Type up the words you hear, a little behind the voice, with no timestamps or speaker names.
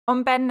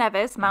On Ben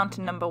Nevis,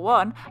 mountain number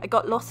 1, I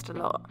got lost a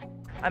lot.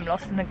 I'm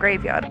lost in a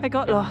graveyard. I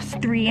got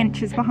lost 3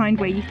 inches behind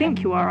where you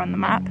think you are on the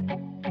map.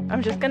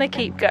 I'm just gonna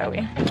keep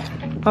going.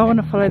 I want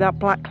to follow that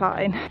black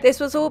line. This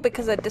was all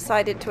because I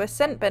decided to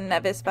ascend Ben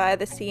Nevis via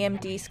the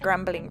CMD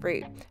scrambling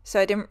route, so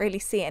I didn't really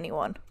see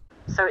anyone.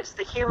 So it's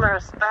the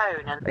humorous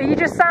bone and... Are you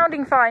just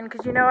sounding fine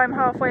because you know I'm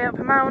halfway up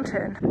a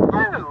mountain?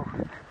 No,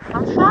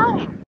 I'm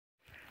fine.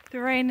 The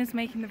rain is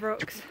making the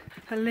rocks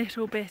a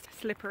little bit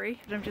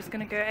slippery, but I'm just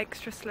going to go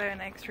extra slow and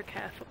extra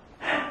careful.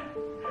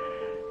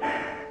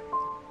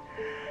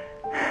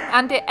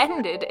 And it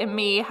ended in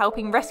me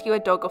helping rescue a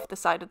dog off the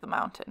side of the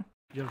mountain.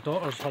 Your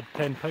daughter's had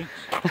 10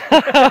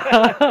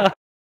 pints.